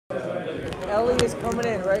Ellie is coming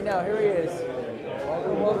in right now. Here he is.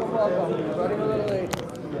 Welcome, welcome, welcome. Running a little late.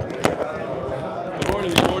 Good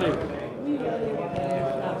morning, good morning.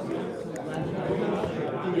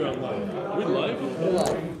 You're on live. We live? We're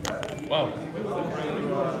live. Wow.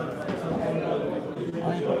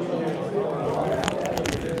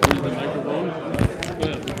 Use the microphone. Go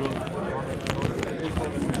ahead, microphone.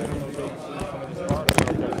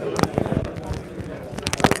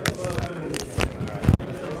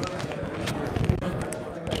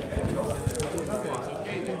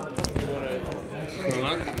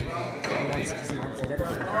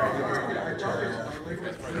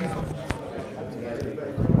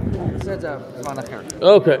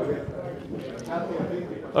 Okay.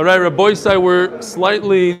 All right, Rabbi Isai, we're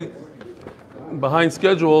slightly behind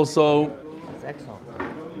schedule, so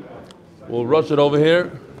we'll rush it over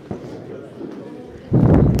here.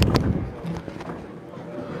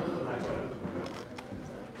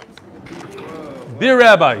 Dear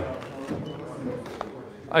Rabbi,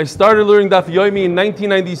 I started learning Daf Yomi in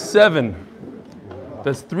 1997.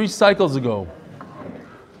 That's 3 cycles ago.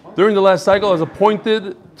 During the last cycle, I was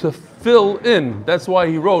appointed to fill in. That's why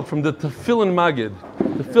he wrote from the Tefillin Magid.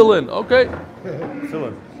 To fill in, okay? Fill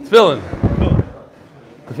in. Fill in.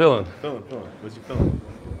 To fill in. Fill in. What's your fill in?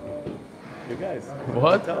 You guys.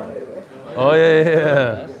 What? Oh,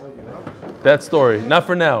 yeah. That story. Not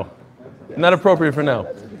for now. Not appropriate for now.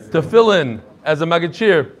 To fill in as a Magid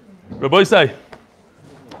Shir. Rabbi Isai,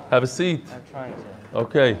 have a seat. I'm trying to.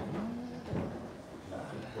 Okay.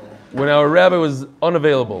 When our rabbi was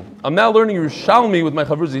unavailable. I'm now learning Yerushalmi with my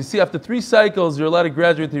chavruza. You see, after 3 cycles, you're allowed to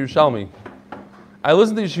graduate to Yerushalmi. I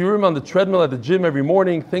listen to Yeshiurim on the treadmill at the gym every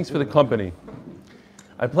morning. Thanks for the company.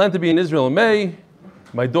 I plan to be in Israel in May.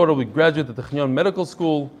 My daughter will graduate at the Technion Medical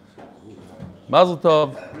School. Mazel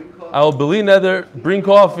Tov. I will beli neder. Bring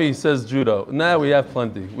coffee, says Judah. Now we have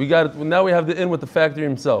plenty. Now we have the in with the factory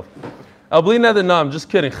himself. I'll beli neder. No, I'm just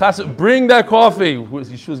kidding. Bring that coffee.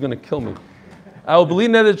 Yeshua's going to kill me. I will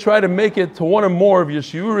believe that to try to make it to one or more of your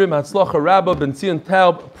shiurim, Hatzlacha Rabbah, Ben Zion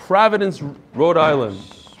Taub, Providence, Rhode Island.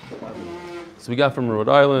 So we got from Rhode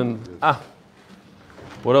Island.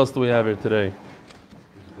 What else do we have here today?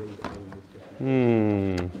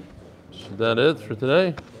 Is that it for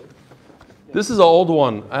today? This is an old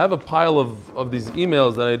one. I have a pile of these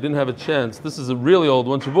emails that I didn't have a chance. This is a really old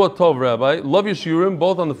one. Shavuot Tov, Rabbi. Love your shiurim,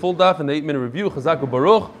 both on the full daf and the 8-minute review. Chazak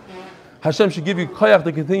Baruch. Hashem should give you koyach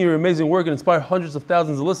to continue your amazing work and inspire hundreds of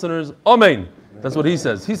thousands of listeners. Amen. That's what he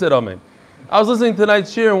says. He said amen. I was listening to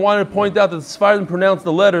tonight's shir and wanted to point out that the Sephardim pronounce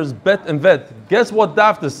the letters bet and vet. Guess what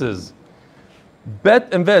daf this is?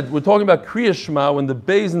 Bet and vet. We're talking about Kriya Shema when the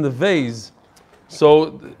bays and the vays.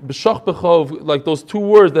 So b'shach b'chov, like those 2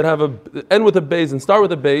 words that have a end with a bays and start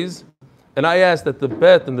with a bays. And I asked that the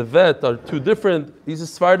bet and the vet are 2 different. These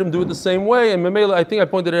Sephardim do it the same way, and Memela, I think I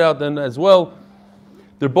pointed it out then as well.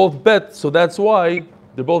 They're both bet, so that's why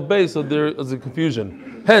they're both base, so there is a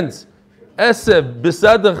confusion. Hence, Esev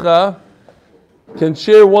Bisadecha can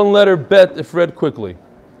share 1 letter bet if read quickly.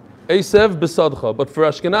 Esev Bisadecha. But for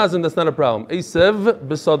Ashkenazim, that's not a problem. Esev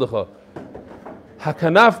Bisadecha.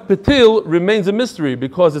 Hakanaf Petil remains a mystery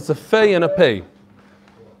because it's a fei and a pei.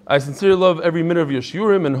 I sincerely love every minute of your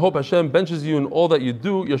shiurim and hope Hashem benches you in all that you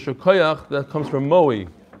do. Yashar Koyach, that comes from Moe.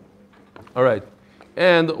 All right.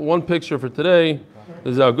 And 1 picture for today.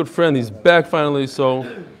 This is our good friend. He's back finally.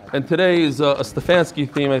 And today is a Stefanski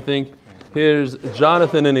theme, I think. Here's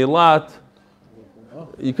Jonathan and Eilat.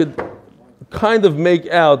 You could kind of make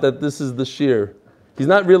out that this is the shir. He's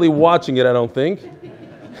not really watching it, I don't think.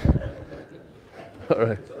 All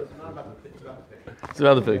right. It's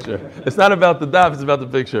about the picture. It's not about the daf, it's about the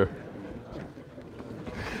picture.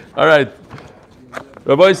 All right.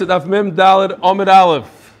 Rabbi said Daf Mem Daled Amid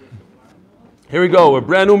Aleph. Here we go. A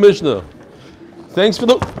brand new Mishnah. Thanks for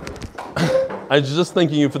the... I was just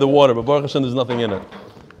thanking you for the water, but Baruch Hashem, there's nothing in it.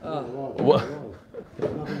 What?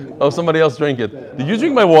 Oh, somebody else drank it. Did you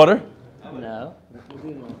drink my water? No.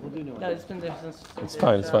 No, it's been there since... It's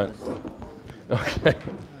fine. Okay.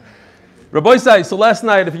 Rabbi Isai, so last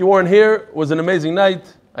night, if you weren't here, was an amazing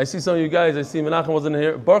night. I see some of you guys, I see Menachem wasn't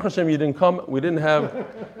here. Baruch Hashem, you didn't come. We didn't have...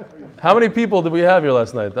 How many people did we have here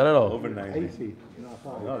last night? I don't know. Over 90. No,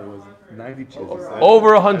 it was 90 chairs.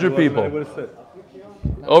 Over 100 people. I would have said.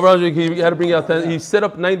 Over 100, he had to bring out 10. He set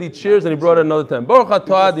up 90 chairs and he brought out another 10. Baruch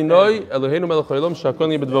atah Adonai Eloheinu melech haolam shakol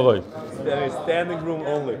niyeh b'dvaroi. Standing room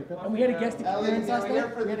only. And we had a guest experience last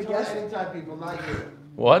night? We had a guest?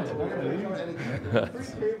 What?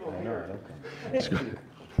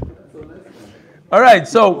 All right,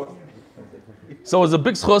 so it's a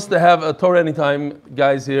big schus to have a Torah Anytime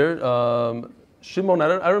guys here. Shimon, I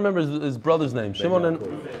don't remember his brother's name. Shimon and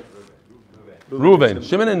Reuven.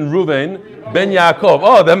 Shimon and Reuven, Ben Yaakov.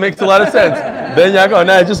 Oh, that makes a lot of sense. Ben Yaakov.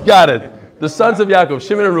 Now I just got it. The sons of Yaakov,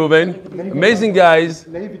 Shimon and Reuven, amazing guys.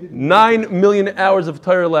 9 million hours of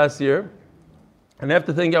Torah last year. And I have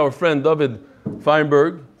to thank our friend David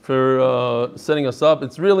Feinberg for setting us up.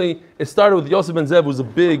 It started with Yosef Ben Zev, who's a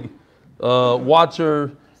big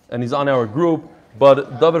watcher, and he's on our group.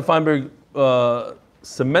 But David Feinberg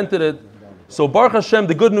cemented it. So Baruch Hashem,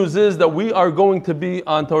 the good news is that we are going to be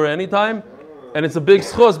on Torah Anytime. And it's a big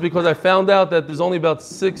schos because I found out that there's only about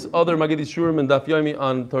 6 other Magid Shurim and Daf Yomi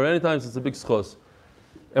on Torah Anytime, so it's a big schos.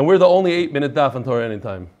 And we're the only 8-minute daf on Torah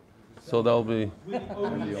Anytime. So that'll be...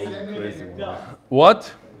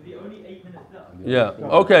 What? Yeah,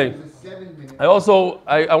 okay. I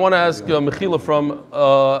want to ask Mechila from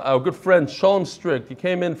our good friend Shalom Strict. He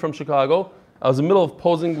came in from Chicago. I was in the middle of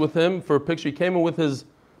posing with him for a picture. He came in with his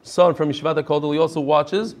son from Yeshivat HaKotel. He also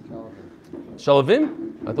watches.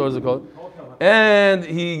 Shalavim? I thought it was called. And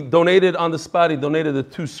he donated on the spot. He donated the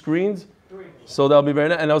 2 screens. So that'll be very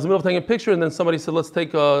nice. And I was in the middle of taking a picture, and then somebody said, let's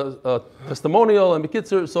take a testimonial and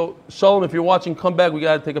Bekitzer. So Shalom, if you're watching, come back. We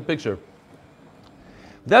got to take a picture.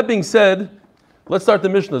 That being said, let's start the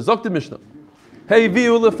Mishnah. Zok the Mishnah. Hey,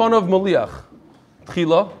 viu lefanav maliach.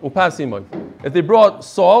 Tchila upasimoy. If they brought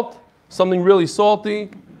salt, something really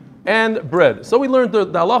salty, and bread. So we learned the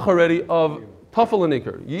halach already of tafel and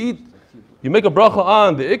ikr. You make a bracha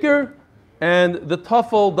on the ikr, and the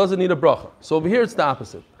tafel doesn't need a bracha. So over here it's the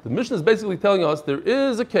opposite. The Mishnah is basically telling us there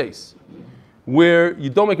is a case where you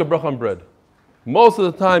don't make a bracha on bread. Most of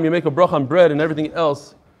the time you make a bracha on bread and everything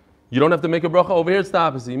else, you don't have to make a bracha. Over here it's the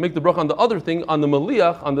opposite. You make the bracha on the other thing, on the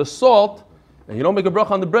maliach, on the salt, and you don't make a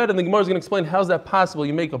bracha on the bread. And the Gemara is going to explain how is that possible.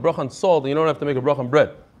 You make a bracha on salt and you don't have to make a bracha on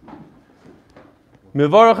bread.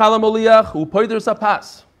 Mevarach ala maliach upoider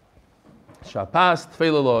sapas. Shapas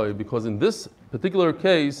tfeilaloi. Because in this particular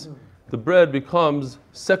case, the bread becomes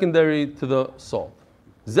secondary to the salt.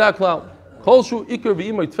 Zaklal. Kolshu ikar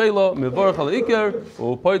v'imoy tfeilo mevarach ala ikar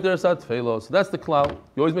upoider sa tfeilo. So that's the klal.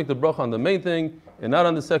 You always make the bracha on the main thing and not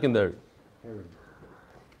on the secondary.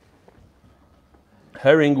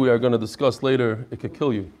 Herring we are going to discuss later. It could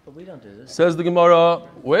kill you. But we don't do this. Says the Gemara,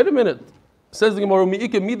 wait a minute. Says the Gemara, midi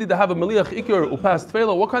to have a meliach ikar upas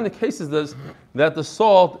tfeilo. What kind of case is this that the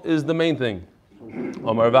salt is the main thing?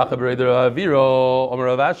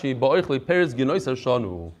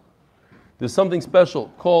 There's something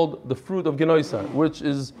special called the fruit of Genoisar, which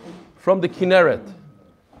is from the Kinneret.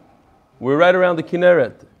 We're right around the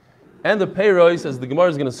Kinneret. And the peiros, as the Gemara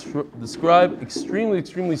is going to describe, extremely,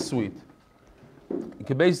 extremely sweet. It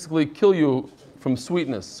can basically kill you from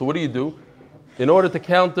sweetness. So what do? In order to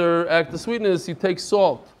counteract the sweetness, you take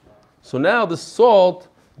salt. So now the salt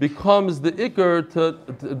becomes the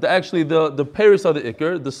ikr actually the peiros are the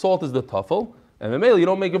ikr, the salt is the tafel, and memele you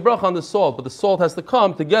don't make a bracha on the salt, but the salt has to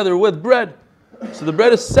come together with bread. So the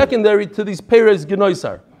bread is secondary to these peiros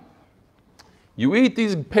genoisar. You eat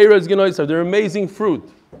these peiros genoisar, they're amazing fruit.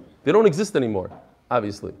 They don't exist anymore,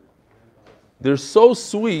 obviously. They're so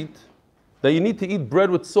sweet that you need to eat bread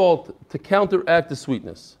with salt to counteract the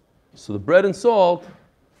sweetness. So the bread and salt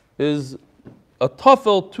is a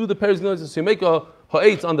tafel to the peiros genoisar. So you make a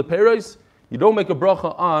ha'etz on the peiros, you don't make a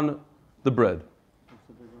bracha on the bread.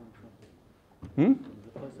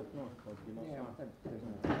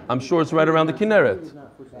 I'm sure it's right around the Kinneret.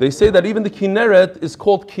 They say that even the Kinneret is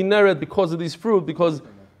called Kinneret because of these fruit, because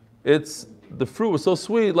the fruit was so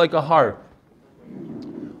sweet, like a harp.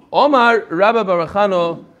 Omar Rabba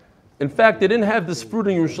Barachano, in fact, they didn't have this fruit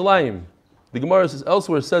in Yerushalayim. The Gemara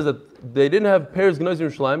elsewhere says that they didn't have peiros genoisar in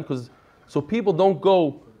Yerushalayim, so people don't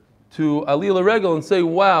go to Aliyah Regel and say,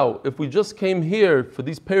 wow, if we just came here for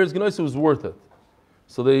these peiros genoisar, it was worth it.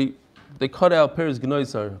 So they cut out peiros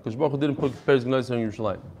genoisar, because Baruch Hu didn't put peiros genoisar in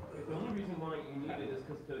Yerushalayim. The only reason why you need it is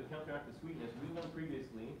because to counteract the sweetness. We learned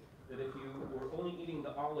previously that if you were only eating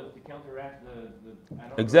the olive to counteract the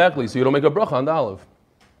exactly, so you don't make a bracha on the olive.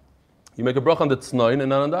 You make a bracha on the tznoin and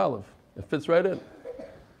not on the olive. It fits right in.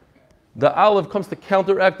 The olive comes to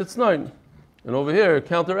counteract the tznoin. And over here, it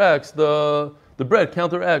counteracts the bread,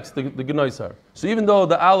 counteracts the genoisar. So even though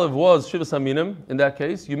the olive was shivas aminim, in that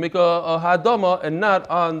case, you make a hadama and not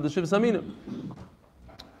on the shivas aminim.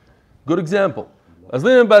 Good example. Says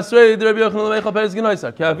the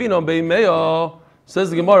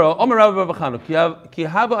Gemara,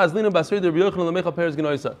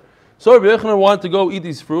 so Rabbi Yochanan wanted to go eat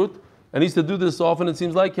these fruit, and he used to do this often, it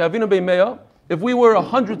seems like. If we were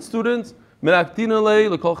 100 students,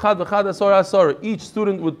 each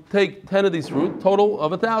student would take 10 of these fruit, total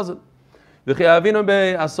of 1,000. And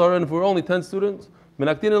if we're only 10 students,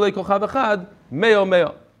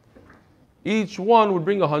 meo. Each one would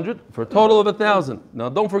bring 100 for a total of 1,000. Now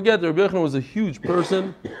don't forget that Rabbi Yochanan was a huge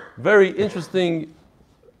person, very interesting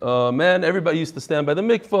man. Everybody used to stand by the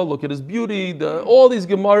mikvah, look at his beauty, all these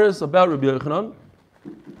Gemaras about Rabbi Yochanan,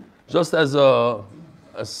 just as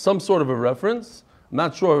some sort of a reference. I'm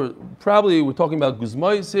not sure, probably we're talking about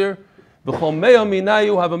Guzmais here.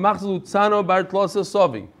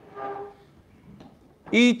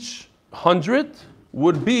 Each 100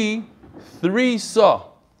 would be 3 sa.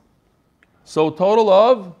 So total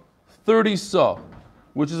of 30 sa,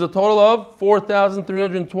 which is a total of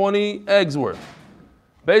 4,320 eggs worth.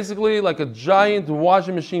 Basically like a giant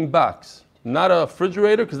washing machine box. Not a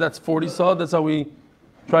refrigerator, because that's 40 sa, that's how we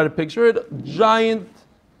try to picture it. Giant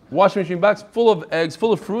washing machine box full of eggs,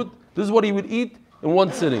 full of fruit. This is what he would eat in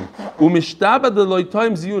one sitting. And he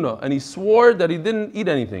swore that he didn't eat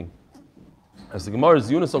anything. As the Gemara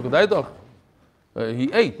is Yuna Sokodaitach,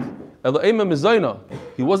 he ate.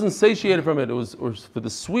 He wasn't satiated from it. It was for the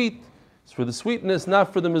sweet, it's for the sweetness,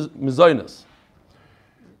 not for the mizainas.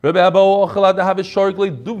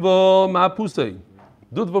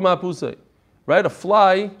 Right? A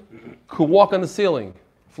fly could walk on the ceiling.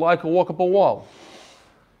 A fly could walk up a wall.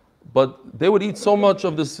 But they would eat so much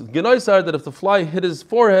of this genoisar that if the fly hit his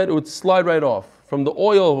forehead, it would slide right off from the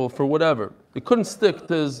oil or for whatever. It couldn't stick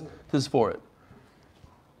to his forehead.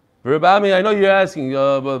 Rabbi Ami, I know you're asking,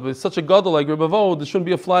 but it's such a gadol like Rabbi Vo, there shouldn't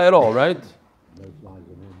be a fly at all, right?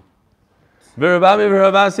 Rabbi Ami and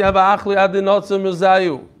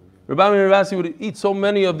Ravasi would eat so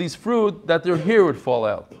many of these fruit that their hair would fall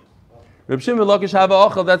out. Reb Shimon Lakish have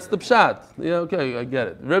ochel, that's the pshat. Yeah, okay, I get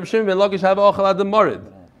it. Reb Shimon Lakish have ochel ad the marid.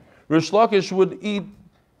 Rish Lakish would eat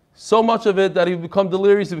so much of it that he would become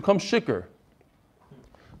delirious, he would become shikker.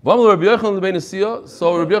 So Rabbi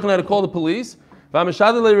Yochanan had to call the police. So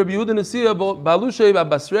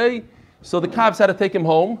the cops had to take him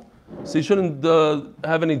home, so he shouldn't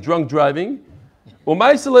have any drunk driving. And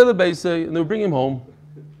they would bring him home.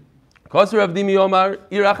 So now the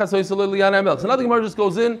Gemara just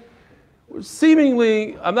goes in.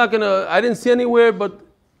 Seemingly, I didn't see anywhere, but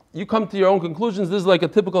you come to your own conclusions. This is like a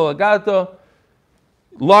typical Agata.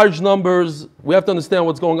 Large numbers. We have to understand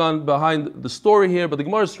what's going on behind the story here, but the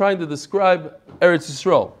Gemara is trying to describe Eretz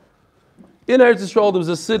Yisrael. In Eretz Yisrael, there was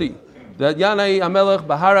a city that Yanai Amelech,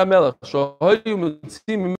 Bahar Amelech,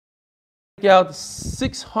 take out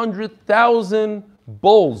 600,000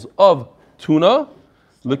 bowls of tuna.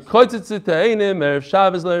 They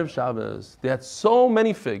had so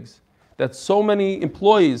many figs, that so many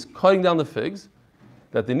employees cutting down the figs,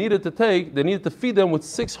 that they needed to feed them with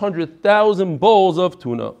 600,000 bowls of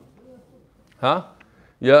tuna. Huh?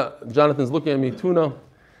 Yeah, Jonathan's looking at me, tuna,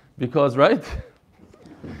 because, right?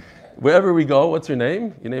 Wherever we go, what's your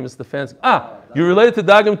name? Your name is Stefanski. You're related to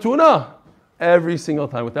Dagim Tuna? Every single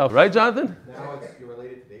time without, right, Jonathan? Now you're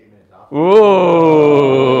related to David and Ooh.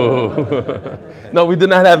 No, we did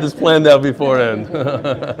not have this planned out beforehand.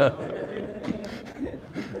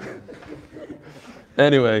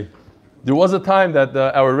 Anyway, there was a time that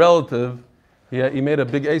our relative, he made a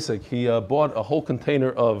big asik. He bought a whole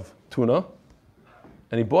container of tuna,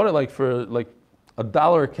 and he bought it for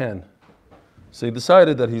 $1 a can. So he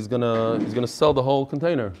decided that he's gonna sell the whole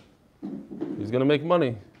container. He's gonna make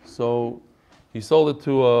money. So he sold it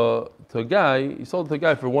to a guy. He sold it to a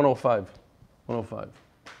guy for $105.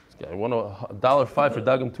 This guy, $1.05 for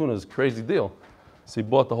Dagim tuna is a crazy deal. So he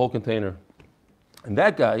bought the whole container. And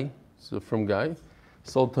that guy, sold it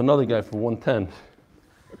to another guy for $110.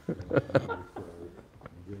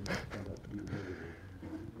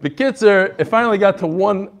 The kitzer, it finally got to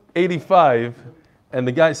 $185. And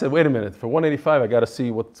the guy said, wait a minute, for $185, I got to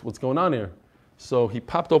see what's going on here. So he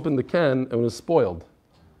popped open the can and it was spoiled.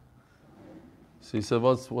 So he said,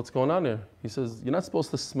 what's going on here? He says, you're not supposed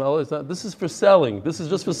to smell it. This is for selling. This is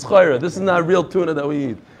just for schayra. This is not real tuna that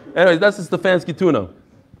we eat. Anyway, that's the Stefanski tuna.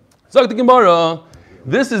 So the Gemara,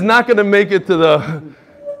 this is not going to make it to the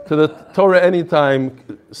Torah Anytime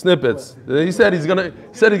snippets. He said it's going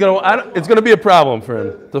to be a problem for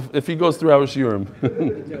him if he goes through our shiurim.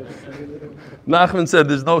 Nachman said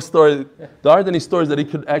there's no story. There aren't any stories that he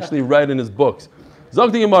could actually write in his books.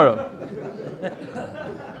 Zok the Gemara.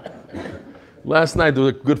 Last night there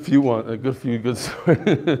was a good few good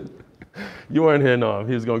stories. You weren't here, no.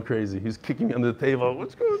 He was going crazy. He was kicking me under the table.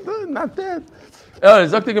 What's going on? Not that.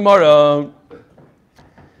 Zok the Gemara.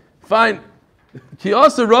 Fine. Ki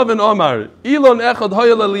asa Rav and Omar. Ilon echad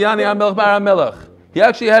hoya leliyani amelech bar amelech. He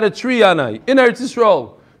actually had a tree yanai in Eretz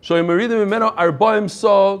Yisrael. Shoyim meridim imeno arbaim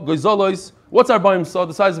sa goizolois. What's arbaim sa?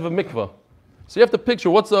 The size of a mikvah. So you have to picture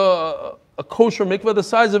what's a kosher mikvah, the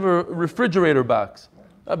size of a refrigerator box.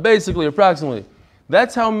 Basically, approximately.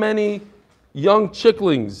 That's how many young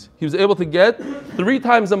chicklings he was able to get 3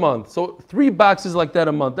 times a month. So 3 boxes like that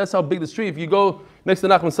a month. That's how big this tree. If you go next to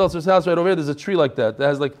Nachman Seltzer's house right over here, there's a tree like that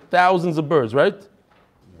has like thousands of birds, right?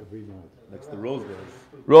 Next to Rosedale.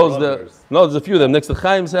 No, there's a few of them. Next to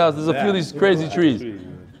Chaim's house, there's a few of these crazy trees.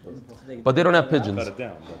 But they don't have pigeons. Cut it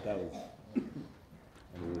down, but that was...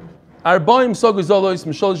 Arba'im Sogu Zolois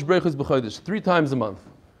Misholish Brechos B'chodesh 3 times a month.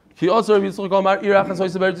 He also Rabbi Yitzchak Omar Irachas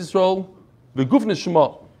Hoyse Beretz Yisrael V'Gufne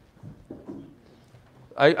Shema.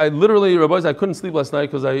 I literally, Rabbis, I couldn't sleep last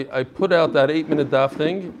night because I put out that 8-minute daf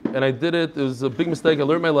thing and I did it. It was a big mistake. I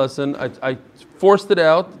learned my lesson. I forced it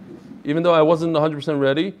out, even though I wasn't 100%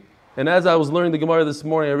 ready. And as I was learning the Gemara this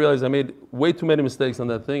morning, I realized I made way too many mistakes on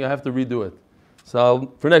that thing. I have to redo it.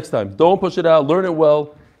 So for next time, don't push it out. Learn it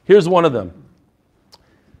well. Here's one of them.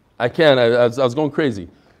 I can. I was going crazy.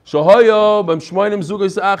 There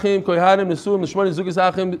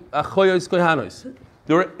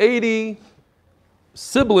were 80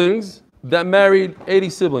 siblings that married 80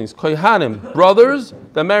 siblings. Kohanim, brothers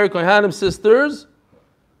that married Kohanim sisters,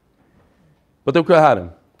 but they're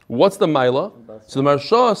Kohanim. What's the Maila? So the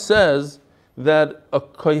Maharsha says that a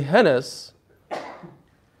Kohenes,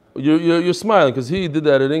 you're smiling because he did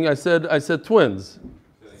the editing. I said twins.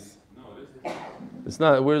 It's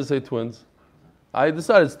not. Where does it say twins? I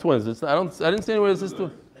decided it's twins. It's not, I didn't see anywhere it says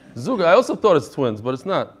twins. Zuga. I also thought it's twins, but it's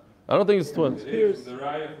not. I don't think it's twins.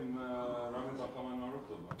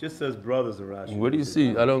 Just says brothers or Rashi. Where do you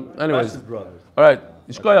see? I don't. Anyways. Rashi's brothers. All right.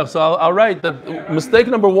 Yishkoyach. So I'll write that mistake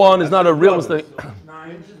number 1 is not a real mistake.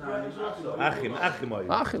 Achim. Achim.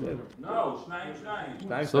 No,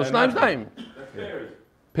 Shnaim. So Shnaim.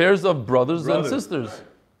 Pairs of brothers and sisters,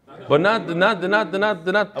 but not they're not I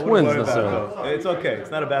wouldn't twins worry about necessarily. it. It's okay. It's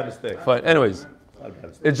not a bad mistake. Fine. Anyways, Not a bad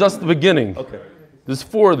mistake. it's just the beginning. Okay. There's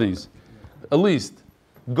 4 of these, at least.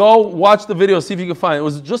 Go watch the video, see if you can find it. It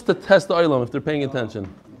was just to test the Olam if they're paying attention.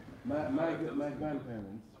 My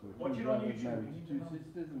grandparents were 2 brothers married to 2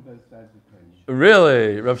 sisters and both sides of Kohen.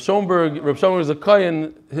 Really, Rav Schoenberg is a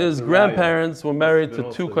Kohen. His grandparents were married to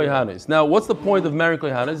 2 Kohanes. Now, what's the point of marrying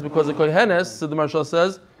Kohanes? Because a Kohenes, so the Maharsha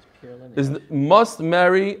says, must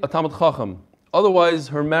marry a Talmid Chacham. Otherwise,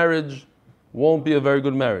 her marriage won't be a very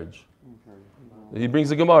good marriage. He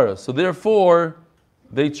brings a Gemara. So therefore,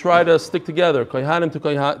 they try to stick together, Kohanim to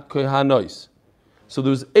Kohanois. So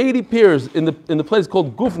there's 80 pairs in the place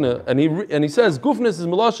called Gufne, and he says Gufnes is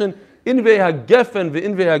Melashon Invei HaGefen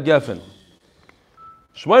ve'Invei HaGefen.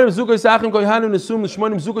 Shmonim Zukos Achim Kohanim Nesum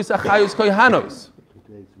Shmonim Zukos Achayos Kohanos.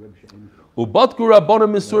 Ubatku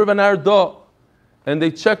Rabbanim Misur Vanarda. And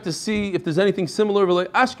they checked to see if there's anything similar,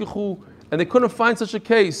 like Ashkechu, and they couldn't find such a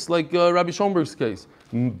case like Rabbi Schoenberg's case.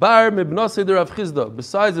 Bar Mibnasei de Rav Chizda,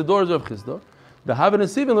 besides the daughters of Rav Chizda, the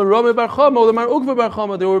Havanasiv and the Rome Bar Chama, or the Mar Ukva Bar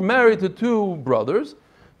Chama, they were married to 2 brothers.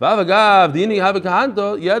 Vavagav, the Ini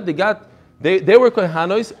Havakahanta, yeah, they were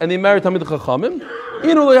Kohanois, and they married Tamid Chachamim.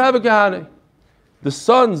 Inu Havakahane. The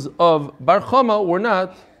sons of Bar Chama were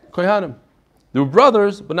not Kohanim. They were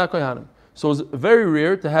brothers, but not Kohanim. So it was very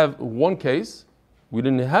rare to have one case. We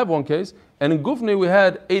didn't have one case, and in Gufni we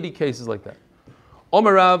had 80 cases like that.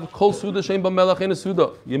 Omerav kol suda shein b'melach ein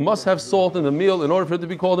suda. You must have salt in the meal in order for it to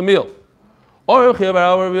be called a meal. What's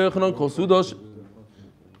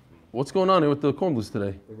going on here with the corn blues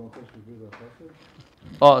today?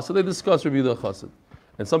 So they discuss Rabbi Yehuda Chassid,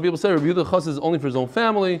 and some people say Rabbi Yehuda Chassid is only for his own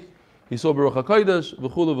family. He saw Baruch HaKodesh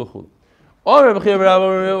v'chulu v'chulu.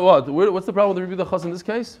 What? What's the problem with Rabbi Yehuda Chassid in this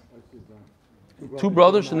case? 2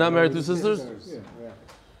 brothers should not marry 2 sisters.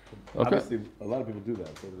 Okay. Obviously, a lot of people do that.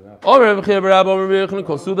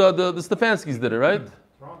 So the Stefanskis did it, right?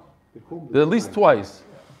 At least twice.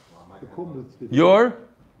 Your?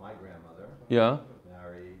 My grandmother Yeah.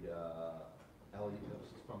 married Ellie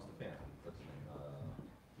from Stefan. What's his name?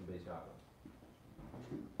 From Beis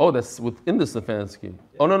Yaakov. Oh, that's within the Stefansky.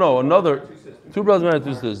 Oh no, another 2 brothers married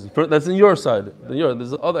 2 sisters. That's in your side.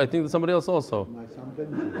 There's other. I think there's somebody else also. My son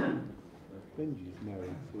Benji is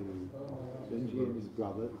married to Benji, and his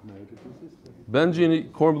brother is married to 2 sisters. Benji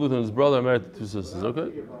and Kornbluth and his brother are married to 2 sisters.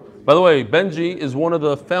 Okay. By the way, Benji is one of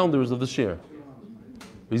the founders of the shir.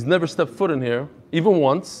 He's never stepped foot in here, even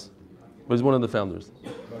once, but he's one of the founders.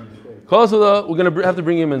 Kol Suda, we're going to have to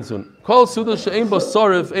bring him in soon. Kol Suda she'ein bo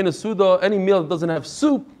sarif, ein a Suda, any meal that doesn't have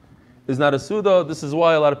soup is not a Suda. This is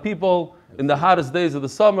why a lot of people, in the hottest days of the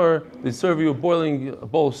summer, they serve you a boiling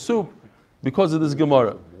bowl of soup because of this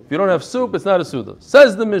Gemara. If you don't have soup, it's not a Suda.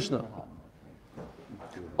 Says the Mishnah.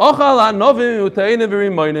 Ochal ha'novim u'ta'enim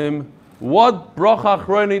v'rimaynim. What bracha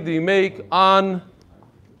achroni do you make on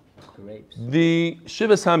the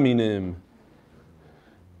Shivas Haminim?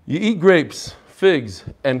 You eat grapes. figs,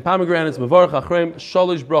 and pomegranates, mevarach achreim,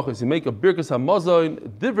 shalish brachos. You make a birkas hamazon,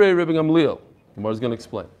 divrei Rebbe Gamliel. Gemara is going to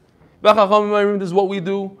explain. This is what we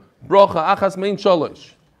do. Bracha achas mein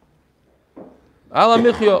shalish. Ala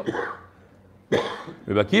michya.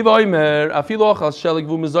 Rebbe Akiva Omer, afilu achas shelig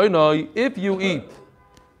vu mezoynoi.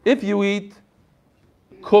 If you eat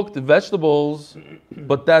cooked vegetables,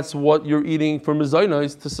 but that's what you're eating for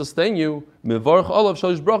mezainos to sustain you, mevarach olav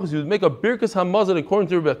shalish brachos, you would make a birkas hamazon according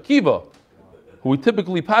to Rebbe Akiva, who we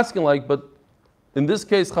typically paskin like, but in this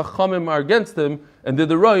case Chachamim are against him and did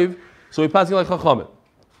the Rav, so we paskin like Chachamim.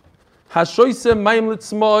 Hashoisem mayim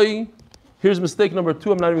litzmoi. Here's mistake number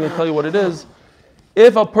 2. I'm not even going to tell you what it is.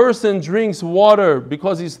 If a person drinks water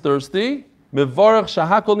because he's thirsty, mevarach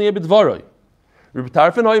shahakol niyeh b'dvaroi. Rebbe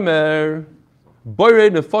Tarfon Omer, boirei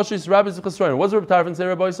nefashis rabbis chesroin. What does Rebbe Tarfon say,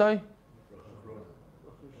 Rabbi Isai?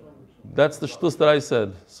 That's the shtus that I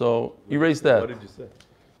said. So erase that. What did you say?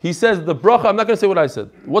 He says the bracha. I'm not going to say what I said.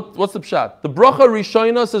 What's the pshat? The bracha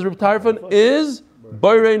Rishona, says Rebbe Tarfon, is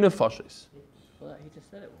boirei nefashis. Well, he just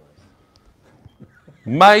said it was.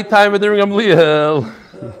 My time at the Rebbe Gamliel.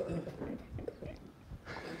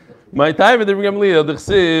 My time at the Rebbe Gamliel. The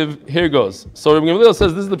chsiv. Here goes. So Rebbe Gamliel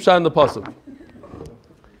says this is the pshat in the pasuk.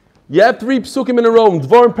 You have 3 psukim in a row.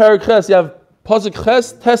 Dvar and Parak Ches. You have pasuk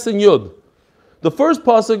Ches, Tes, and Yud. The first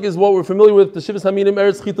pasuk is what we're familiar with, the Shivas Haminim,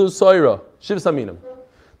 Eretz Chitu Soira. Shivas Haminim.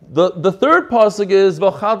 The third pasuk is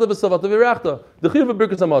V'chalta v'savata v'irachta. The Chiv of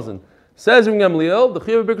Birkas Hamazon. Says Rebbe Gamliel, the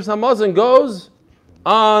Chiv of Birkas Hamazon goes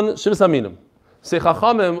on Shivas Haminim. Say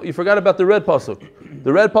Chachamim, you forgot about the red pasuk.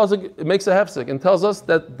 The red pasuk, it makes a hefsek and tells us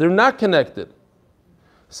that they're not connected.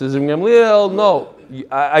 Says Rebbe Gamliel, no.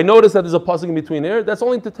 I noticed that there's a pasuk in between here. That's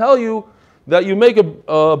only to tell you that you make a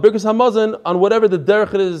birkas hamazon on whatever the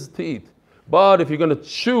derech it is to eat. But if you're going to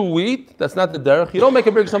chew wheat, that's not the derech. You don't make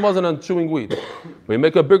a birkas hamazon on chewing wheat. We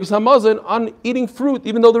make a birkas hamazon on eating fruit,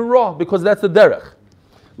 even though they're raw, because that's the derech.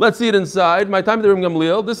 Let's see it inside. My time at the Rebbe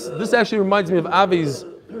Gamliel. This actually reminds me of Avi's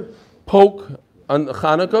poke on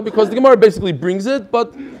Chanukah, because the Gemara basically brings it,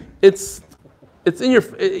 but it's in your.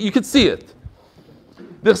 You could see it.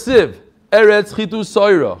 V'chsiv Eretz Chitu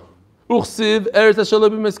Soira. Uchsiv Eretz Hashem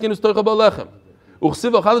b'meskinus toicha b'alechem.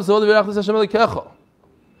 Uchsiv achad v'savod v'rachtas Hashem elikecha.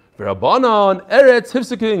 V'rabanan Eretz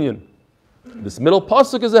hifsek inyan. This middle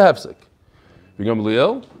pasuk is a hefsek. Rebbe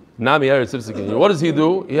Gamliel, nami Eretz hifsek inyan. What does he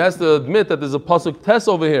do? He has to admit that there's a pasuk tes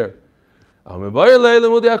over here.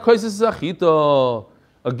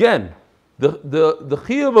 Again, the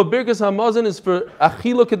chiyuv of birkas hamazon is for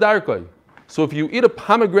achila kedarkoi. So if you eat a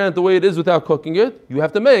pomegranate the way it is without cooking it, you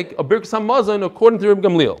have to make a birkas hamazon according to Rebbe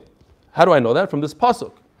Gamliel. How do I know that? From this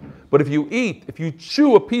pasuk. But if you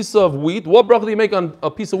chew a piece of wheat, what bracha do you make on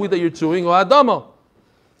a piece of wheat that you're chewing? Or adama.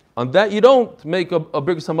 On that you don't make a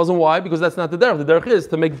birkas hamazon. Why? Because that's not the derech. The derech is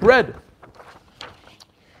to make bread.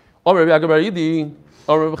 Or Rebbe Yaakov Aridi,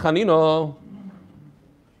 or Rebbe Chanina.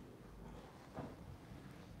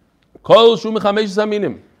 Kol shu mechamesh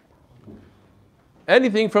zaminim.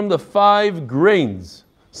 Anything from the 5 grains,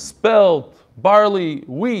 spelt, barley,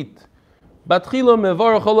 wheat, batchila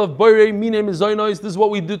mevarach olav boirei mine mezainos. This is what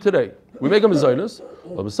we do today. We make a mezainos,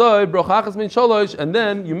 bracha achas min shalosh, and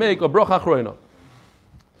then you make a bracha achroina.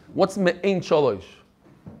 What's me'ein shalosh?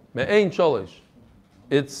 Me'ein shalosh.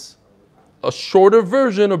 It's a shorter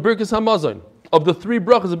version of birkas hamazon, of the 3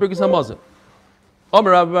 brachas of birkas hamazon.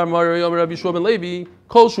 Amar Rabbi Yishua ben Levi,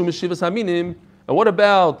 kol shu meshivas haminim. And what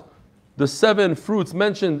about the 7 fruits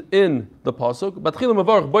mentioned in the pasuk? Batchila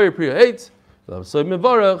mevarach boyer priya eitz. So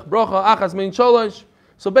mevarach bracha achas mein shalosh.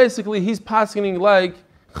 So basically, he's passing like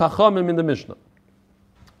Chachamim in the Mishnah.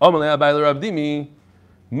 Amalei abayla Rav Dimi,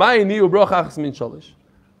 mai niu bracha achas mein shalosh.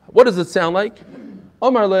 What does it sound like?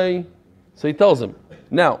 Amarlei. So he tells him.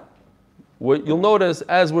 Now, what you'll notice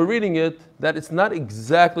as we're reading it that it's not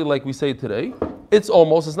exactly like we say today. It's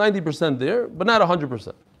 90% there, but not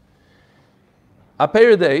 100%.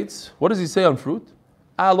 Apeir dates, what does he say on fruit?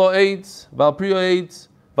 Alo eitz, val prio eitz,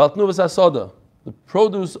 val tnuvas asoda, the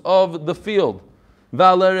produce of the field.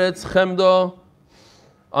 Val eretz chemda,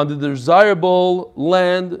 on the desirable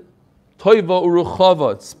land, toiva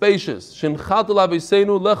uruchava, it's spacious. Shinchat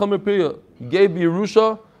alavisenu lechem priya, gave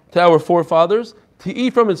Yerusha to our forefathers to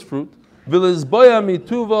eat from its fruit. Vilizboya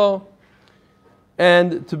mituva,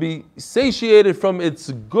 and to be satiated from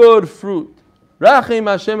its good fruit. Rachim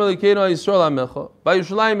Hashem Elokeinu Yisrael Amecha,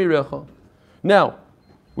 Vayushalayim Yirecha. Now,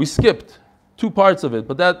 we skipped 2 parts of it,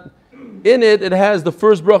 but that in it has the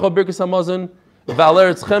first bracha of birkas hamazon. Val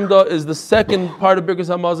eretz chemda is the second part of birkas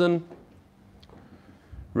hamazon.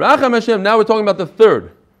 Rachim Hashem. Now we're talking about the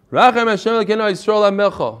third. Rachim Hashem Elokeinu Yisrael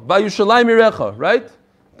Amecha, Vayushalayim Yirecha. Right?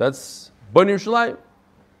 That's Bnei Yerushalayim.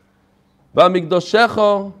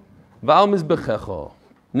 V'amigdoshecha v'al mizbechecha.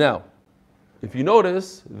 Now, if you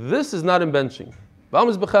notice, this is not in benching. V'al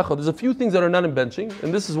mizbechecha. There's a few things that are not in benching,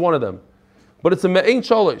 and this is one of them. But it's a me'ein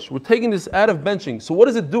shalish. We're taking this out of benching. So what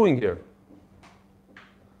is it doing here?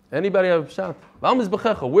 Anybody have a shot? V'al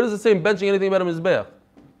mizbechecha. Where does it say in benching anything about a mizbeach?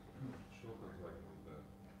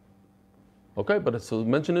 Okay, but it's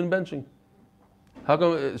mentioned in benching. How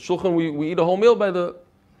come shulchan we eat a whole meal by the?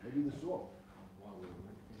 Maybe the salt.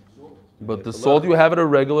 But the salt you have at a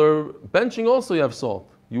regular benching also you have salt.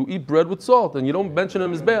 You eat bread with salt and you don't bench it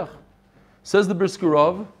in mizbeach. Says the Brisker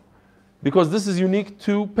Rav, because this is unique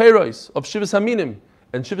to Peiros of Shivas Haminim,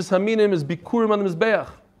 and Shivas Haminim is bikurim on the mizbeach.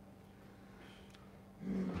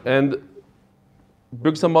 And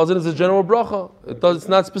Birkas Hamazon is a general bracha. It's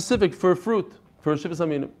not specific for fruit for Shivas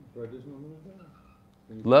Haminim.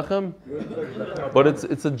 Lechem, but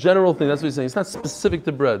it's a general thing. That's what he's saying. It's not specific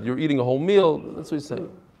to bread. You're eating a whole meal. That's what he's saying.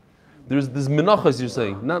 There's menachas. You're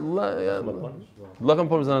saying not lechem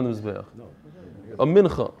parm is not on the mizbeach. A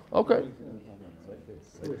mincha. Okay.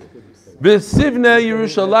 V'sivnei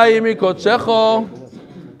Yerushalayim Irkotchecha.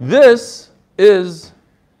 This is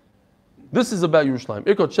about Yerushalayim.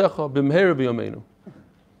 Irkotchecha b'mheir v'yameinu.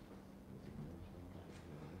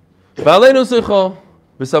 V'aleinu sicha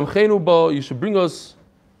v'samchenu ba. You should bring us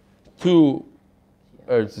to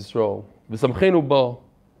Eretz Yisrael. V'samchenu ba.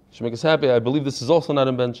 Should make us happy. I believe this is also not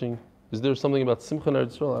in benching. Is there something about Simcha in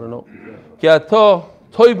Eretz Yisrael? I don't know. Ki ata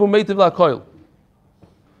toivu meitiv la'koil.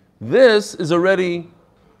 This is already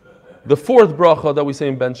the fourth bracha that we say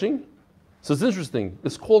in benching. So it's interesting.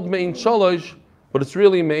 It's called Me'in Shalosh, but it's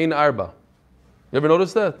really Me'in Arba. You ever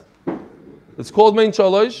notice that? It's called Me'in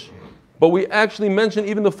Shalosh, but we actually mention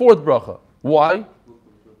even the fourth bracha. Why?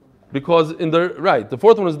 Because the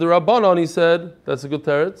fourth one is the Rabbanon, he said, that's a good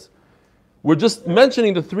teretz. We're just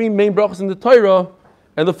mentioning the three main brachas in the Torah,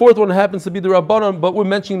 and the fourth one happens to be the Rabbanon, but we're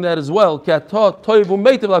mentioning that as well.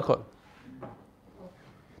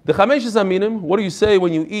 The Chameshes Aminim, what do you say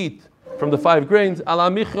when you eat from the 5 grains? Ala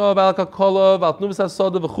micha v'al kakolav v'al tnuvas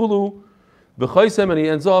hasoda v'chulu v'choisem, and he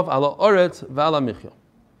ends off ala oretz v'ala micha.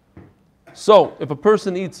 So, if a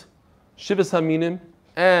person eats Shivas Haminim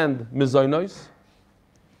and Mizaynos,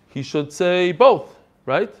 he should say both,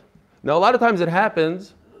 right? Now, a lot of times it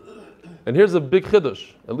happens, and here's a big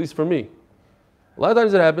chiddush, at least for me. A lot of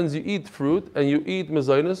times it happens, you eat fruit and you eat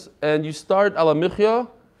Mizaynos, and you start ala micha.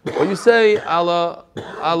 When you say ala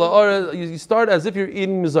you start as if you're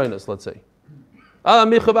eating mizaynos, let's say.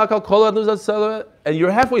 And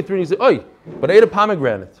you're halfway through and you say, oi, but I ate a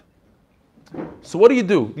pomegranate. So what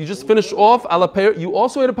do? You just finish off ala peir. You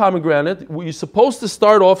also ate a pomegranate. You're supposed to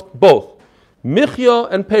start off both. Michya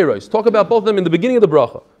and peiros. Talk about both of them in the beginning of the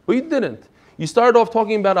bracha. But you didn't. You started off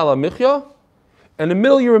talking about ala michya, and in the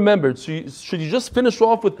middle you remembered. So should you just finish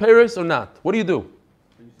off with peiros or not? What do?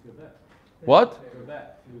 What?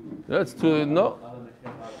 That's no.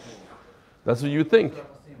 That's what you think.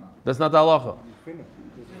 That's not the halacha.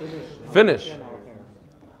 Finish.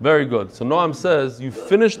 Very good. So Noam says you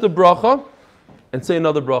finish the bracha and say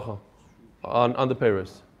another bracha on the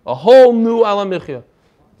peiros. A whole new ala michya.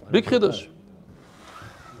 Big chiddush.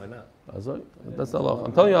 Why not? That's the halacha.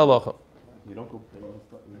 I'm telling you halacha. You don't go.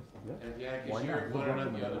 Why not?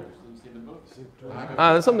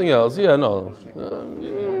 That's something else. Yeah, no.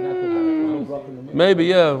 Maybe,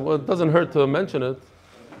 yeah. Well, it doesn't hurt to mention it.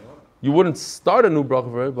 You wouldn't start a new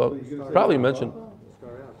bracha for it, but probably mention.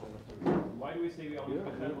 Why do we say we only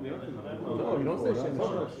put that on the other? No, you don't say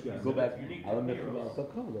shit. Go back.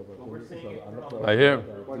 I hear.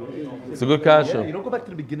 It's a good kasha. You don't go back to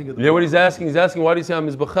the beginning of the. Yeah, what he's asking why do you say I'm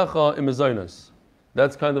mizbechecha in mezainos?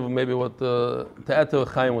 That's kind of maybe what Te'eta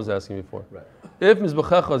Chaim was asking before. Right. If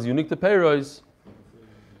mizbechecha is unique to peiros,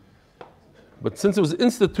 but since it was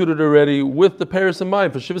instituted already with the peiros in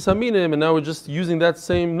mind for Shivas Haminim, and now we're just using that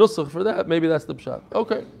same nusach for that, maybe that's the pshat.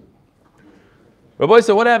 Okay. Rabbi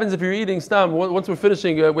said, what happens if you're eating stam? Once we're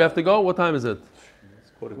finishing, we have to go? What time is it?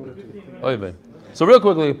 So real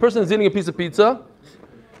quickly, a person is eating a piece of pizza.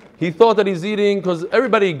 He thought that he's eating, because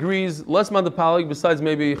everybody agrees, less mandapalig, besides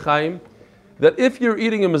maybe Chaim, that if you're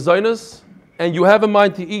eating a mezainos and you have a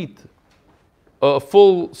mind to eat a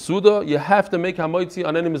full suda, you have to make hamoitzi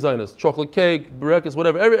on any mezainos, chocolate cake, berekes,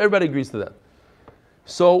 whatever. Everybody agrees to that.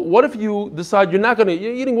 So what if you decide you're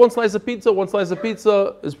eating one slice of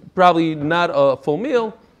pizza is probably not a full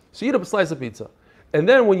meal, so you eat a slice of pizza. And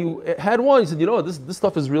then when you had one, you said, you know what, this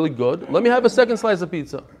stuff is really good, let me have a second slice of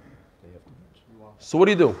pizza. So what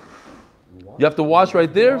do? You have to wash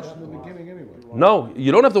right there? No,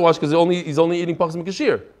 you don't have to wash because he's only eating pasim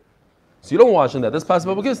kashir. So you don't wash in that. That's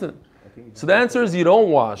possible kisnin. So the answer is you don't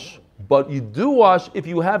wash, but you do wash if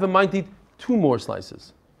you have in mind to eat 2 more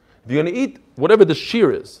slices. If you're going to eat whatever the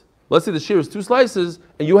shear is, let's say the shear is 2 slices,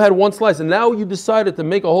 and you had 1 slice, and now you decided to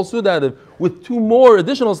make a whole suda out of it with 2 more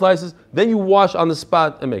additional slices, then you wash on the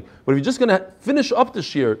spot and make. But if you're just going to finish up the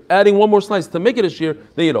shear, adding 1 more slice to make it a shear,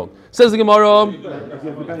 then you don't. Says the Gemara,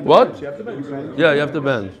 what? Yeah, you have to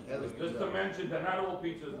bend. Just to mention that not all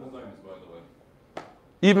pizza is Muslims, by the way.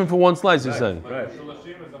 Even for 1 slice, you're saying. Right.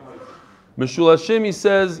 Shulashim is a Muslim. Meshulashim, he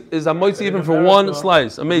says, is a moitzi even for 1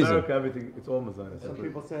 slice. Amazing. America, everything, it's all Mazayna. Some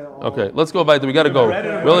people say, oh, Okay, let's go weiter. We got to go.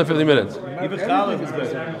 We're only 50 minutes. Even Challah is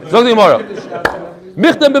better. Zog the Gemara.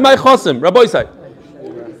 Michtem b'may chosim. Rabbi Isai.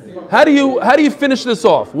 How do you finish this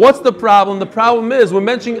off? What's the problem? The problem is we're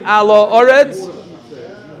mentioning ala oretz.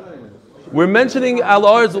 We're mentioning ala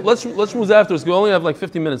oretz. Let's move afterwards. We only have like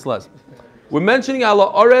 50 minutes left. We're mentioning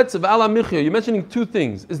ala oretz of ala michya. You're mentioning 2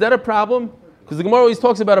 things. Is that a problem? Because the Gemara always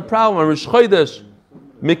talks about a problem on Rosh Chodesh,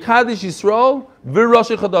 Mikadish Yisrael,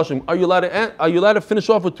 V'Rosh Chadashim. Are you allowed to finish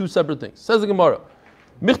off with 2 separate things? Says the Gemara.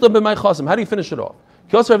 Michtav b'may chasim. How do you finish it off?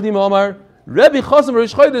 Kiyos Rav Dima Omar, Rebbe chasim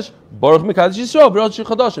Rosh Chodesh, Baruch Mikadish Yisrael, V'Rosh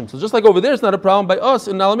Chadashim. So just like over there, it's not a problem. By us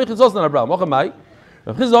in Alamich, it's also not a problem.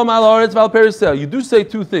 You do say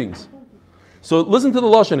 2 things. So listen to the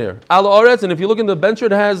lashon here. Ala Oretz, and if you look in the bencher,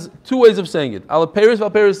 it has 2 ways of saying it. Ala Peris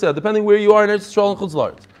Val Perisel, depending where you are in Eretz Yisrael and Chutz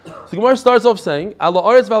La'aretz. So Gemara starts off saying, Ala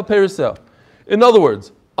Oretz Val Perisel. In other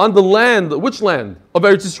words, on the land, which land of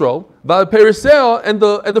Eretz Yisrael? Val Perisel, and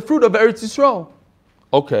the fruit of Eretz Yisrael.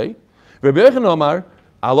 Okay. Rabbi Yochanan Omar,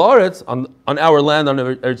 Ala Oretz, on our land on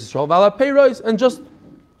Eretz Yisrael, Val Peris, and just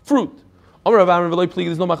fruit. Omar Rav Amram v'lo pligi,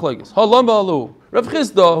 there's no machlokes. Halam ba'alu. Rav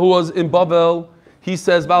Chisda, who was in Bavel, he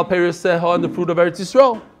says Val Perisel and the fruit of Eretz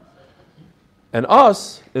Yisrael. And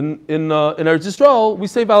us, in Eretz Yisrael, we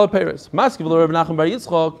say Val Peris. Maskiv lo Rav Nachman bar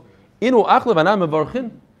Yitzchak, inu achle v'anam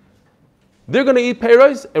mevarchin. They're going to eat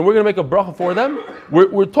Peris, and we're going to make a bracha for them.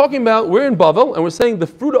 We're talking about, we're in Bavel, and we're saying the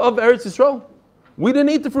fruit of Eretz Yisrael. We didn't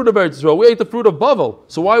eat the fruit of Eretz Yisrael, we ate the fruit of Bavel.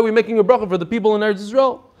 So why are we making a bracha for the people in Eretz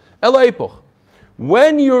Yisrael? Ela epoch.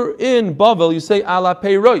 When you're in Bavel, you say ala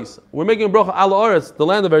Peris. We're making a bracha ala Oretz, the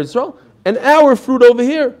land of Eretz Yisrael, and our fruit over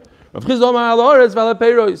here. Rav Chisda Omar ala Oretz v'ala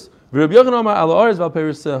Peris. Rabbi Yochanan Omar ala Oretz v'ala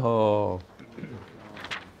Perisel.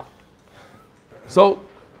 So,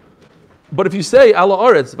 but if you say ala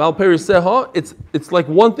Oretz v'ala Perisel, it's like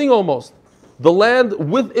one thing almost. The land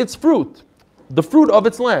with its fruit, the fruit of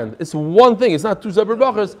its land. It's one thing. It's not 2 separate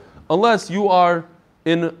brachas, unless you are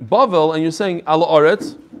in Bavel and you're saying ala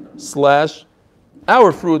Oretz /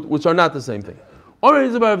 our fruit, which are not the same thing.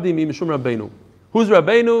 Who's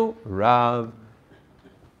Rabbeinu? Rav.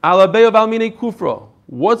 Alabeyo Balmine Kufra.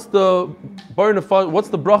 What's the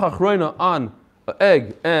bracha chroina on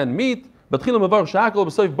egg and meat?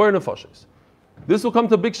 This will come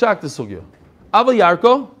to big shak this sugya. Aval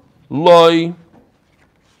Yarko loy.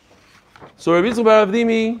 So Rabbi Yitzchak bar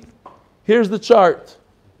Avdimi, here's the chart.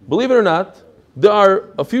 Believe it or not, there are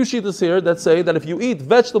a few shittas here that say that if you eat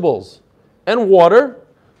vegetables and water,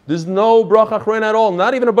 there's no bracha chroina at all,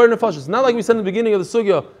 not even a bar nefashis. It's not like we said in the beginning of the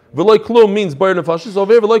sugya, v'loy klum means bar nefashis.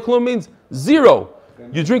 Over here, v'loy klum means 0.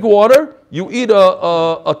 You drink water, you eat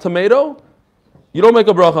a tomato, you don't make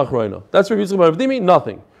a bracha chroina. That's Rabbi Yitzchak bar Avdimi,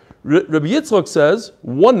 nothing. Rabbi Yitzchak says,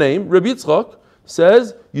 one name, Rabbi Yitzchak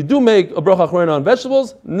says, you do make a bracha chroina on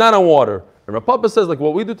vegetables, not on water. And Rav Papa says, like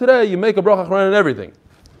what we do today, you make a bracha chroina on everything.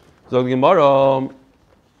 So the Gemara,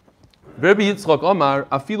 Rabbi Yitzchak Omar,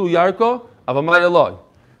 afilu yarko, avamaya loy.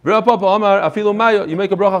 Rav Papa Omar, afilu maya, you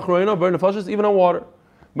make a bracha chroina, burn nefashis, even on water.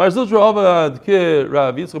 Mar Zutra Avad Ki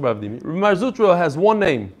Rav Yitzchak bar Avdimi. Mar Zutra has one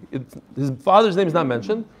name. His father's name is not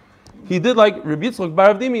mentioned. He did like Rabbi Yitzchak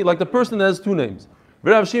bar Avdimi, like the person that has 2 names.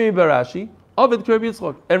 Rav Shimi bar Ashi, Avid Ki Rabbi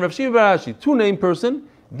Yitzchak. And Rav Shimi bar Ashi, 2-name person,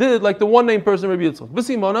 did like the 1-name person Rabbi Yitzchak.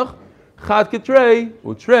 V'simonach, Chad Kitrei,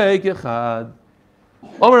 Utrei Kechad.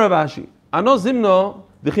 Omer Rav Ashi, Ano Zimno,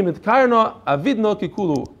 D'chim Etkarno, Avidno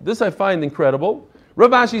Kikulu. This I find incredible.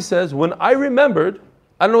 Rav Ashi says, when I remembered,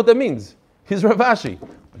 I don't know what that means. He's Rav Ashi.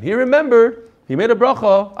 When he remembered, he made a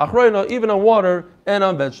bracha, achroina, even on water and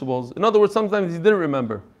on vegetables. In other words, sometimes he didn't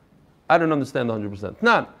remember. I don't understand 100%.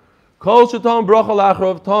 Not. Kol shetom bracha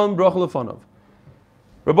lachrov, tom bracha lefanov.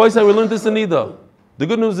 Rabbi said we learned this in Nida. The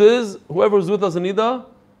good news is, whoever was with us in Nida,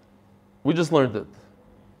 we just learned it.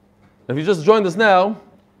 If you just joined us now,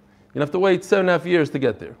 you have to wait 7.5 years to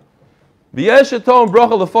get there. V'yesh shetom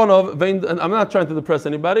bracha lefanov. And I'm not trying to depress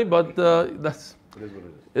anybody, but that's.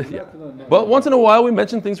 Yeah. But once in a while we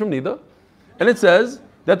mention things from Nida, and it says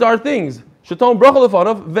that there are things shetom bracha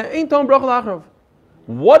lefanov ve'ein tom bracha lachrov.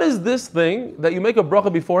 What is this thing that you make a bracha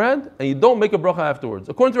beforehand and you don't make a bracha afterwards?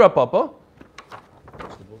 According to Rav Papa,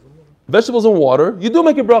 vegetables and water, you do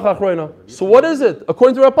make a bracha achrona. So what is it?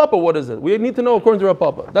 According to Rav Papa, what is it? We need to know according to Rav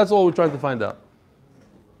Papa. That's all we're trying to find out.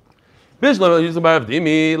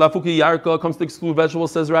 Lafuki yarka comes to exclude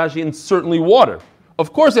vegetables, says Rashi, and certainly water.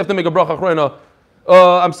 Of course you have to make a bracha achrona.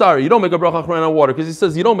 I'm sorry, you don't make a bracha achrona on water, because he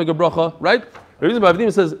says you don't make a bracha, right? The reason why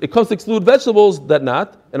Avdim says it comes to exclude vegetables, that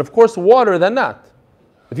not, and of course water, that not.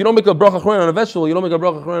 If you don't make a bracha achrona on a vegetable, you don't make a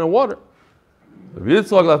bracha achrona on water. Rabbi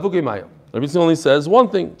Yitzchak only says one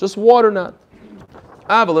thing, just water, not.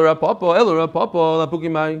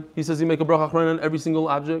 He says you make a bracha achrona on every single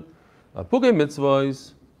object. You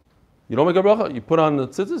don't make a bracha. You put on the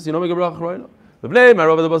tzitzis. You don't make a bracha achrona.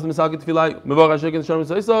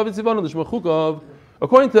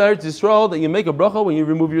 According to Eretz Yisrael, that you make a bracha when you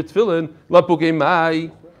remove your tefillin.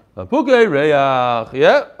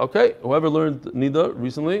 Yeah, okay. Whoever learned Nida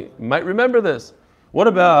recently might remember this. What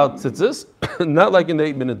about tzitzis? Not like in the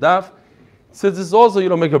 8-minute daf. Tzitzis also you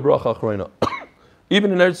don't make a bracha achrona.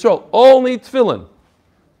 Even in Eretz Yisrael, only tefillin.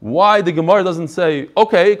 Why the Gemara doesn't say,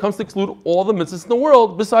 okay, it comes to exclude all the mitzvahs in the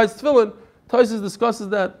world besides tefillin? Taisus discusses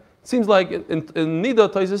that. It seems like in Nida,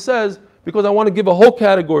 Taisus says, because I want to give a whole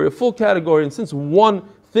category, a full category, and since one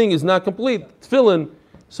thing is not complete, tefillin,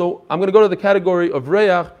 so I'm going to go to the category of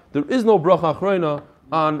reach. There is no bracha achrona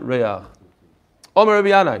on reach. Omar Rebbe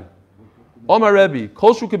Yanai. Omar Rebbe,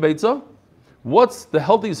 kol shuke beitza. What's the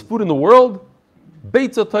healthiest food in the world?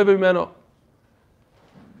 Beitza toiva mimeno.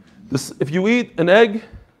 If you eat an egg,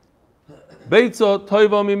 beitza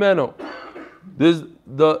toiva mimeno.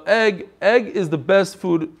 The egg is the best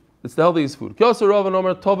food. It's the healthiest food.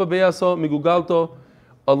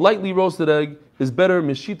 A lightly roasted egg is better.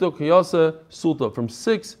 Mishito kiyasa sulta. From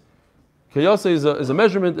 6, kiyasa is a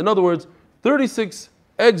measurement. In other words, 36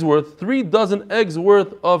 eggs worth, 3 dozen eggs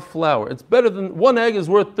worth of flour. It's better than 1 egg is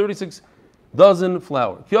worth 36 dozen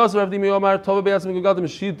flour. Yes,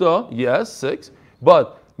 6.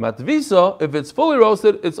 But matvisa, if it's fully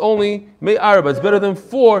roasted, it's only me'arba. It's better than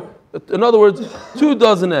 4. In other words, 2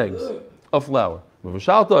 dozen eggs of flour.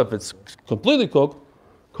 If it's completely cooked,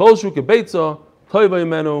 kol shuke beitza toiva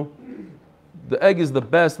imenu. The egg is the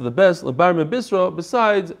best of the best. Lebar bisra.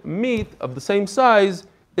 Besides, meat of the same size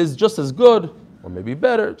is just as good, or maybe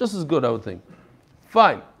better, just as good, I would think.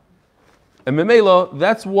 Fine. And memela,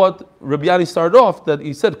 that's what Rabbi Yani started off. That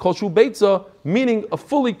he said kol shu beitza, meaning a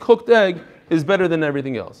fully cooked egg is better than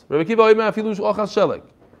everything else. Rabbi Kiva oimer afilu ochas shelek.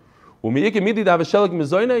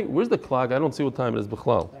 Where's the clock? I don't see what time it is.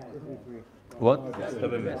 B'chlal. What?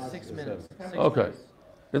 6 minutes. Okay.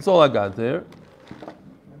 That's all I got there.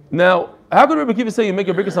 Now, how could Rabbi Kiva say you make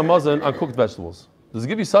a brikas hamazon on cooked vegetables? Does it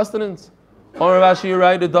give you sustenance? Or Rashi, you're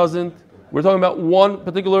right, it doesn't. We're talking about one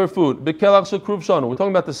particular food. We're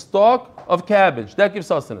talking about the stalk of cabbage. That gives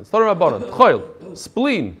sustenance.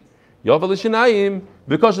 Spleen.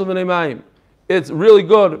 It's really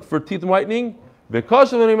good for teeth whitening.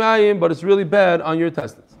 But it's really bad on your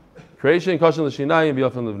intestines.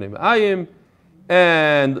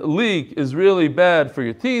 And leek is really bad for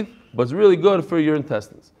your teeth, but it's really good for your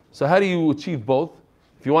intestines. So how do you achieve both?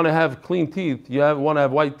 If you want to have clean teeth, want to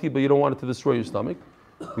have white teeth, but you don't want it to destroy your stomach.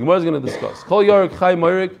 The Gemara is going to discuss.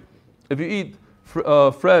 If you eat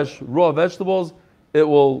fresh, raw vegetables, it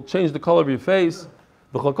will change the color of your face.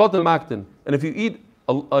 And if you eat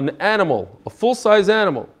an animal, a full-size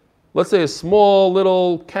animal, let's say a small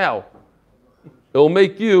little cow, it will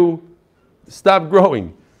make you stop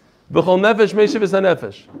growing.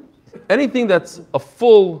 Anything that's a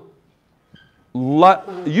full,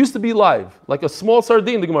 used to be live, like a small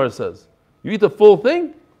sardine, the Gemara says. You eat the full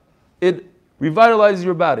thing, it revitalizes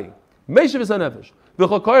your body. If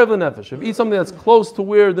you eat something that's close to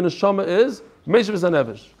where the neshama is,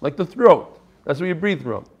 like the throat, that's where you breathe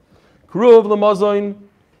from.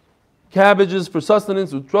 Cabbages for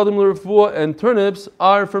sustenance, and turnips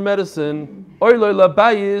are for medicine.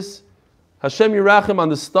 Hashem Yirachim on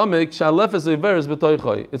the stomach.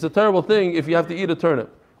 It's a terrible thing if you have to eat a turnip.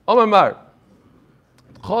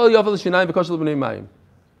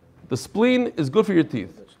 The spleen is good for your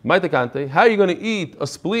teeth. How are you going to eat a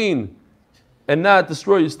spleen and not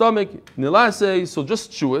destroy your stomach? So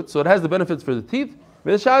just chew it, so it has the benefits for the teeth.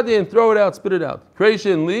 And throw it out, spit it out.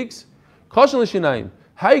 Creation leaks. How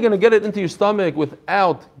are you going to get it into your stomach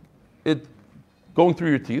without it going through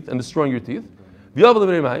your teeth and destroying your teeth?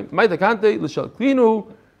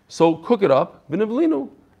 So cook it up, and then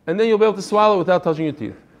you'll be able to swallow without touching your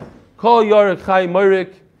teeth.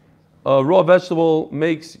 Raw vegetable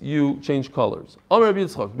makes you change colors. We're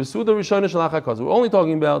only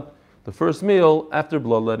talking about the first meal after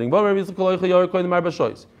bloodletting.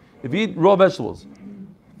 If you eat raw vegetables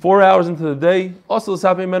 4 hours into the day,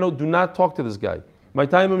 do not talk to this guy. My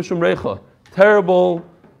time shumrecha, terrible,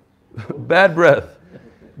 bad breath.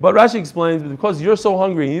 But Rashi explains, because you're so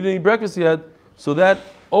hungry and you didn't eat breakfast yet, so that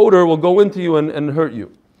odor will go into you and hurt you.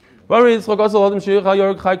 You're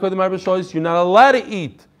not allowed to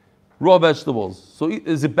eat raw vegetables. So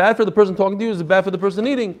is it bad for the person talking to you? Is it bad for the person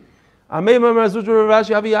eating? They was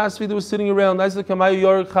sitting around. They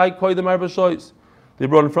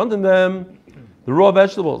brought in front of them the raw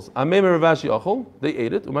vegetables. They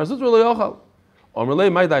ate it. How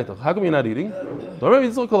come you're not eating?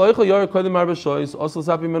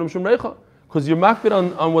 Because you're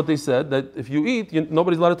makbid on what they said, that if you eat,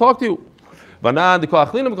 nobody's allowed to talk to you.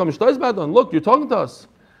 Look, you're talking to us.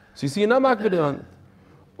 So you see, you're not makbid on it.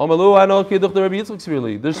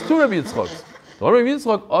 There's two Rabbi Yitzchaks.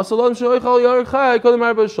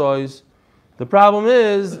 The problem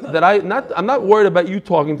is that I'm not worried about you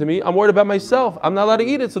talking to me. I'm worried about myself. I'm not allowed to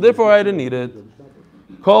eat it, so therefore I didn't eat it.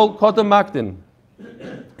 Called kota maktin.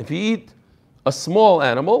 If you eat a small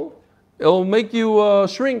animal, it'll make you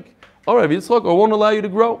shrink. Or won't allow you to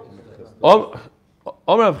grow.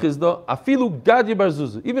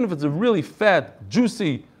 Even if it's a really fat,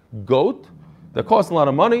 juicy goat that costs a lot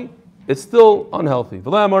of money, it's still unhealthy.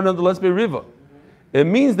 It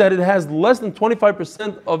means that it has less than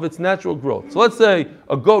 25% of its natural growth. So let's say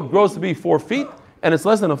a goat grows to be 4 feet and it's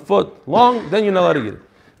less than a foot long, then you're not allowed to eat it.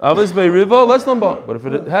 But if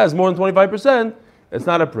it has more than 25%, it's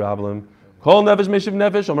not a problem.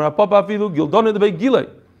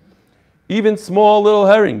 Even small little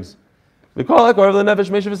herrings. What does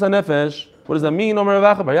that mean?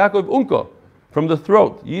 From the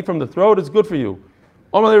throat. You eat from the throat, it's good for you.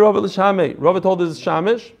 Rava told his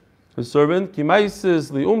shamish, his servant, the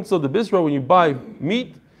bisra, when you buy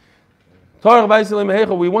meat.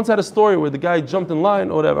 We once had a story where the guy jumped in line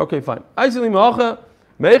or whatever. Okay, fine.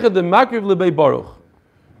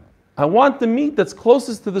 I want the meat that's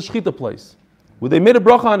closest to the shechita place, where they made a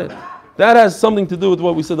bracha on it. That has something to do with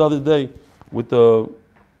what we said the other day, with the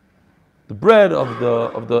bread of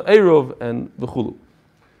the eruv and the chulu.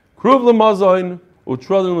 Kruv l'mazayin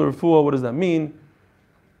utradin l'refuah. What does that mean?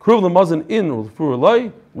 Kruv l'mazayin in l'refuah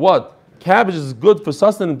lay. What? Cabbage is good for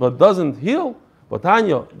sustenance but doesn't heal. But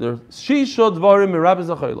Tanya, there's shisha dvarim mirabez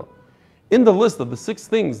achayla. In the list of the 6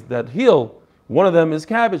 things that heal, one of them is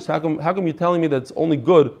cabbage. How come you're telling me that it's only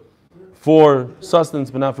good for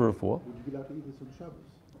sustenance but not for refuah?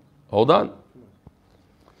 Hold on.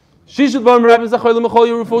 Kruv,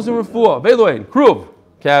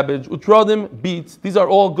 cabbage, utradim, beets. These are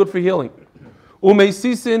all good for healing.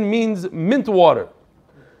 Umeisisin means mint water.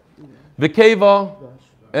 Vikeva,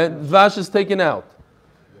 and vash is taken out.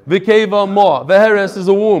 Vikeva ma. Veheres is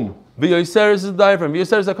a womb. V'yoseres is a diaphragm.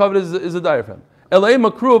 V'yoseres hakavod is a diaphragm. Eleima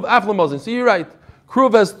kruv aflamazin. So you're right.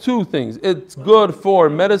 Kruv has 2 things. It's good for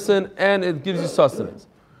medicine and it gives you sustenance.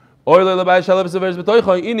 So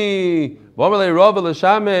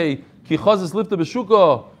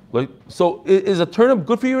is a turnip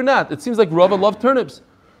good for you or not? It seems like Rava loved turnips.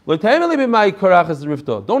 Don't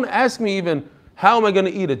ask me even how am I going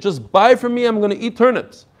to eat it. Just buy from me, I'm going to eat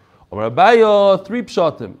turnips. 3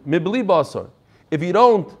 pshatim. If you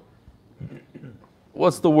don't,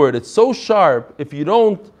 what's the word? It's so sharp, if you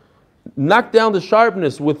don't knock down the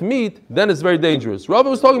sharpness with meat, then it's very dangerous. Rava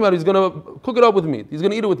was talking about he's going to cook it up with meat. He's going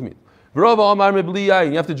to eat it with meat. You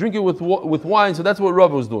have to drink it with wine, so that's what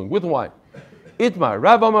Rava was doing, with wine. Itmar.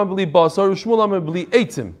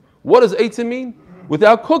 What does eitzim mean?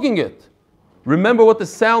 Without cooking it. Remember what the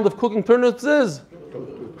sound of cooking turnips is?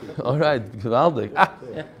 All right.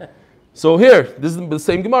 So here, this is the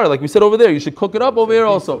same Gemara, like we said over there. You should cook it up over here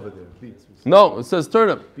also. No, it says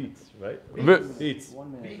turnip. Beets, right? Beets.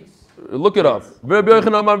 Look it up.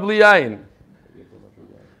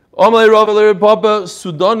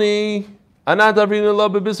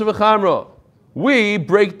 We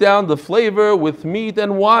break down the flavor with meat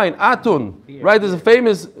and wine. Atun. Right? There's a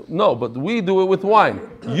famous, no, but we do it with wine.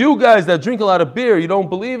 You guys that drink a lot of beer, you don't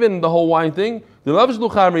believe in the whole wine thing. You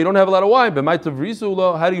don't have a lot of wine. But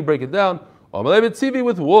how do you break it down?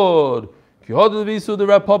 With wood.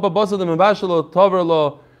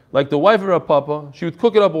 Like the wife of Rav Papa, she would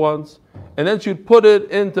cook it up once, and then she would put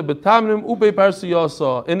it into betamnim upe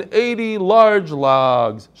parsiyasa in 80 large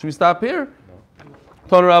logs. Should we stop here?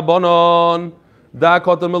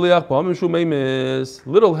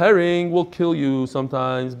 Little herring will kill you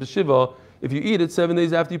sometimes. B'shiva, if you eat it 7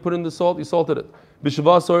 days after you put in the salt, you salted it.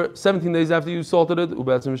 B'shivasar, 17 days after you salted it,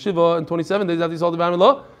 ubetzim b'shiva, and 27 days after you salted it,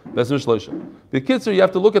 betzim b'shloisha. The kitzur, you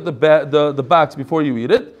have to look at the box before you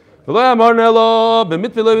eat it. If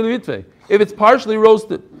it's partially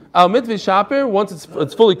roasted, once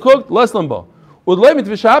it's fully cooked, less lamba. Udlei mit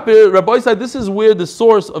v'shapir, Rabbi said this is where the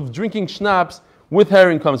source of drinking schnapps with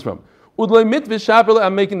herring comes from. Udlei mit v'shapir,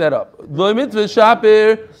 I'm making that up. Udlei mit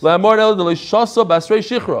v'shapir, la'amor el delei shasa basrei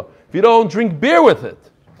shichra. If you don't drink beer with it.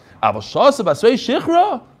 Aval shasa basrei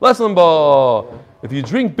shichra, lesson ba. If you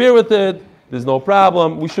drink beer with it, there's no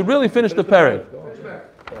problem. We should really finish the pairing.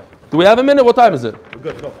 Do we have a minute? What time is it?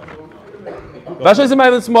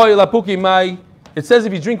 It says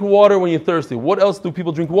if you drink water when you're thirsty. What else do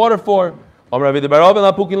people drink water for? If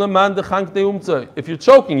you're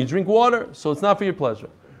choking, you drink water, so it's not for your pleasure.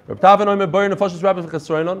 What broth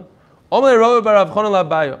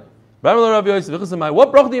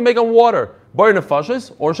do you make on water? Boyer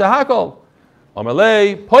nefashis or shahakol?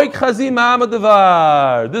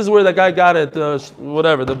 This is where the guy got it,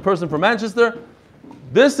 whatever, the person from Manchester.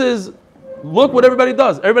 This is, look what everybody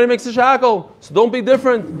does. Everybody makes a shahakol, so don't be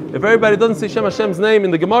different. If everybody doesn't say Shem Hashem's name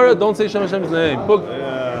in the Gemara, don't say Shem Hashem's name. The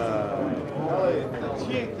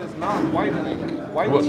cheek is not whitening. White